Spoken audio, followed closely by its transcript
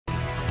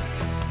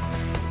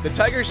The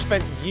Tigers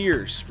spent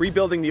years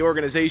rebuilding the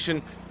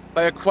organization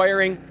by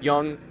acquiring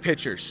young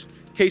pitchers.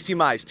 Casey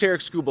Mize,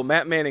 Tarik Skubal,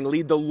 Matt Manning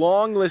lead the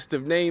long list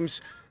of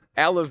names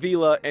Al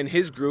Avila and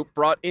his group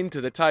brought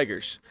into the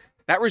Tigers.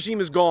 That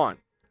regime is gone,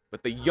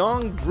 but the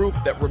young group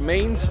that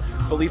remains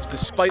believes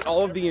despite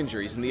all of the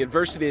injuries and the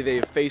adversity they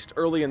have faced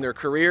early in their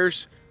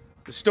careers,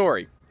 the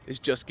story is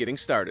just getting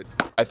started.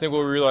 I think what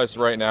we realize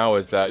right now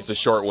is that it's a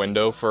short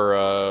window for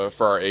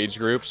our age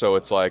group. So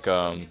it's like,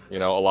 you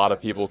know, a lot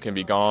of people can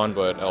be gone,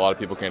 but a lot of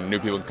new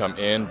people can come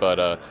in. But,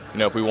 you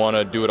know, if we want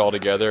to do it all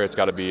together, it's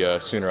got to be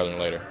sooner rather than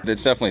later.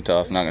 It's definitely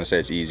tough. I'm not going to say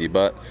it's easy,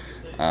 but,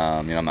 you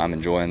know, I'm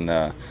enjoying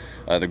the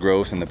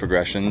growth and the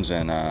progressions,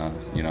 and,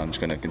 you know, I'm just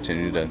going to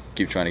continue to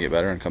keep trying to get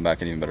better and come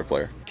back an even better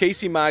player.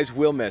 Casey Mize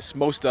will miss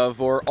most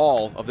of or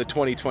all of the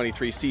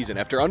 2023 season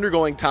after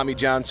undergoing Tommy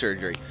John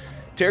surgery.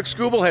 Tarik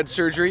Skubal had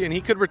surgery and he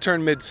could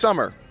return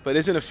mid-summer, but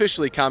isn't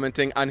officially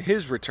commenting on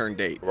his return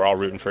date. We're all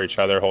rooting for each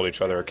other, hold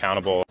each other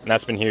accountable, and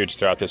that's been huge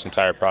throughout this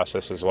entire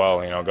process as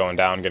well. You know, going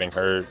down, getting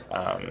hurt.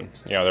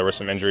 You know, there were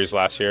some injuries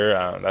last year.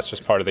 That's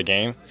just part of the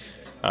game.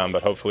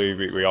 But hopefully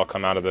we all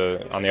come out of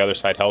on the other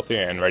side healthy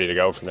and ready to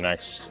go for the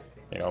next,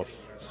 you know,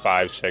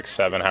 5, 6,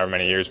 7, however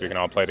many years we can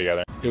all play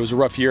together. It was a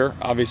rough year,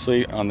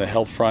 obviously, on the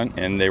health front,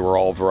 and they were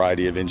all a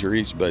variety of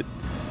injuries, but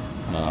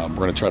we're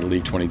going to try to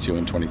leave 22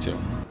 and 22.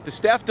 The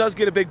staff does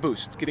get a big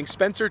boost, getting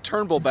Spencer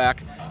Turnbull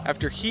back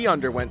after he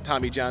underwent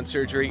Tommy John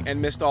surgery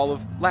and missed all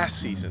of last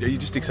season. Are you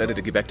just excited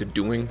to get back to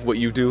doing what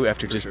you do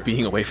after just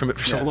being away from it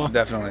for so long?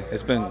 Definitely.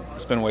 It's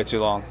been way too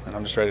long, and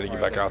I'm just ready to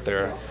get back out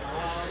there.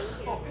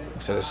 Like I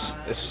said, this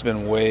has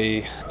been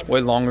way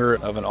longer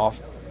of an off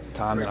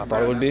time than I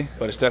thought it would be,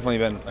 but it's definitely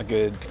been a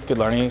good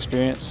learning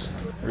experience.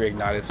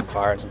 Reignited some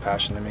fire and some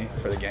passion in me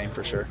for the game,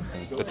 for sure.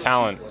 The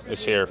talent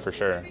is here for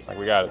sure. Like,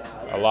 we got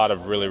a lot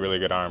of really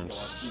good arms.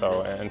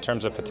 So in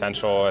terms of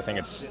potential, I think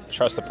it's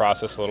trust the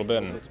process a little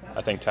bit, and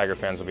I think Tiger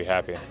fans will be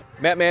happy.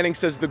 Matt Manning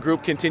says the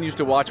group continues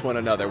to watch one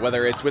another,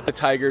 whether it's with the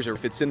Tigers or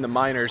if it's in the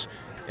minors,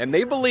 and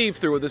they believe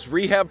through this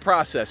rehab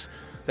process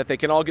that they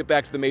can all get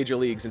back to the major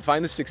leagues and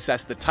find the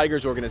success the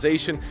Tigers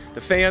organization, the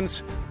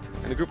fans,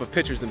 and the group of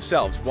pitchers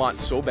themselves want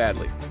so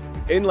badly.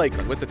 In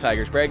Lakeland with the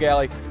Tigers, Brad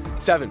Galli,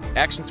 7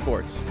 Action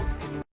Sports.